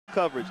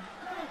coverage.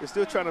 They're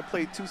still trying to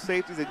play two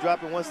safeties. They're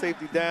dropping one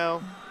safety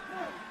down.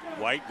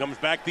 White comes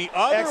back the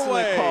other Excellent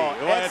way. call.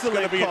 Well, it's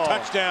going to be a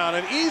touchdown,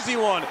 an easy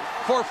one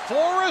for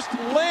Forrest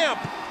Lamp,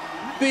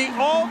 the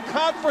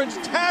all-conference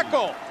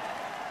tackle.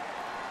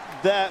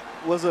 That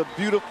was a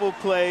beautiful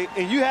play,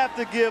 and you have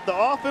to give the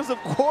offensive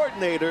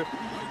coordinator,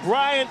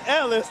 Brian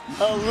Ellis,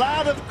 a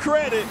lot of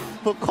credit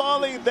for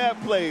calling that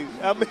play.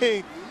 I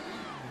mean,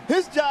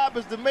 his job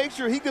is to make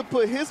sure he can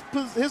put his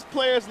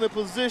players in a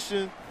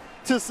position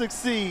to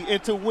succeed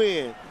and to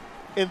win.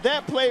 And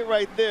that play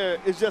right there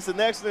is just an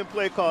excellent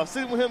play call.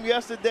 Sitting with him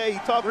yesterday, he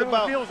talked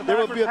about there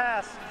would be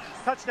a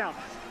touchdown.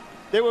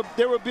 There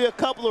would be a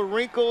couple of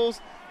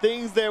wrinkles,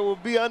 things that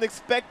would be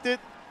unexpected.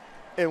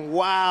 And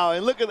wow,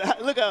 and look at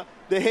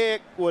the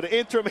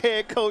interim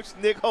head coach,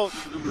 Nick Holt.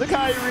 Look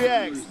how he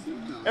reacts.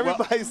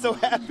 Everybody's so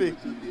happy.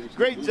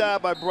 Great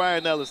job by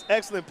Brian Ellis.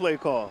 Excellent play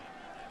call.